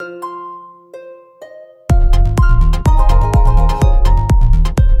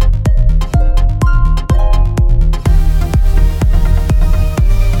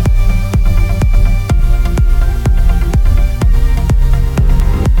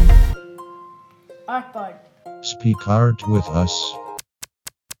ArtPod. Speak art with us.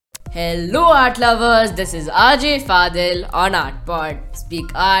 Hello, art lovers. This is RJ Fadil on ArtPod. Speak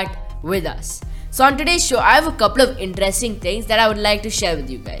art with us. So, on today's show, I have a couple of interesting things that I would like to share with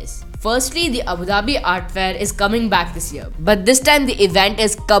you guys. Firstly, the Abu Dhabi Art Fair is coming back this year, but this time the event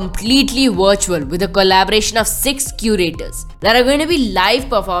is completely virtual with a collaboration of 6 curators. There are going to be live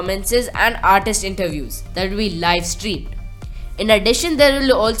performances and artist interviews that will be live streamed. In addition, there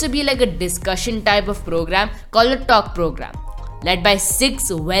will also be like a discussion type of program called a talk program, led by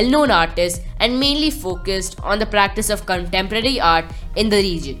 6 well-known artists and mainly focused on the practice of contemporary art in the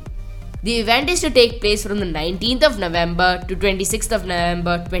region. The event is to take place from the 19th of November to 26th of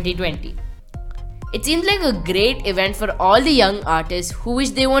November 2020. It seems like a great event for all the young artists who wish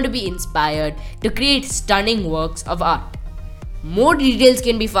they want to be inspired to create stunning works of art. More details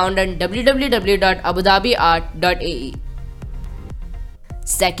can be found on www.abudhabiart.ae.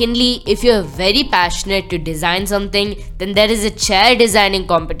 Secondly, if you are very passionate to design something, then there is a chair designing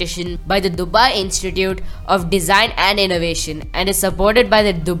competition by the Dubai Institute of Design and Innovation and is supported by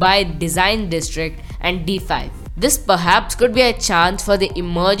the Dubai Design District and D5. This perhaps could be a chance for the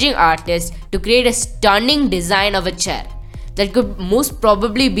emerging artists to create a stunning design of a chair that could most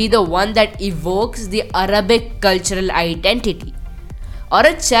probably be the one that evokes the Arabic cultural identity, or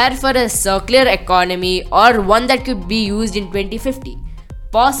a chair for a circular economy, or one that could be used in 2050.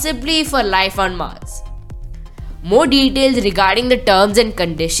 Possibly for life on Mars. More details regarding the terms and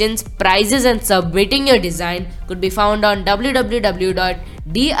conditions, prizes and submitting your design could be found on www.didi.ae.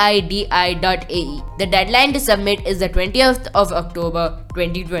 The deadline to submit is the 20th of October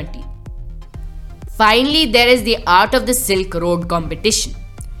 2020. Finally, there is the Art of the Silk Road competition,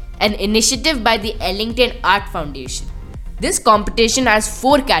 an initiative by the Ellington Art Foundation. This competition has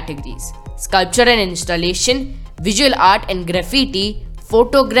 4 categories: sculpture and installation, visual art and graffiti,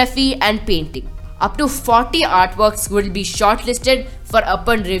 photography and painting. Up to 40 artworks will be shortlisted for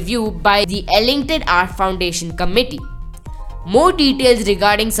upon review by the Ellington Art Foundation Committee. More details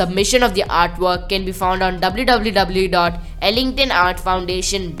regarding submission of the artwork can be found on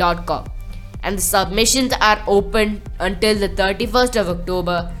www.ellingtonartfoundation.com, and the submissions are open until the 31st of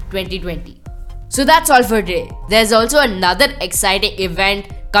October 2020. So that's all for today. There's also another exciting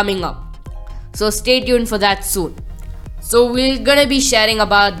event coming up, so stay tuned for that soon. So we're gonna be sharing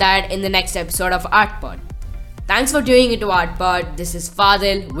about that in the next episode of ArtPod. Thanks for tuning into ArtPod. This is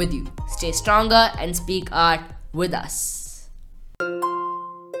Fadil with you. Stay stronger and speak art with us.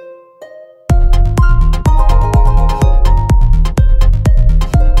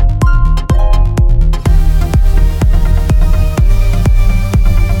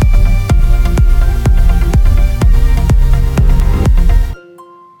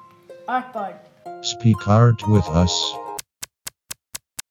 ArtPod. Speak art with us.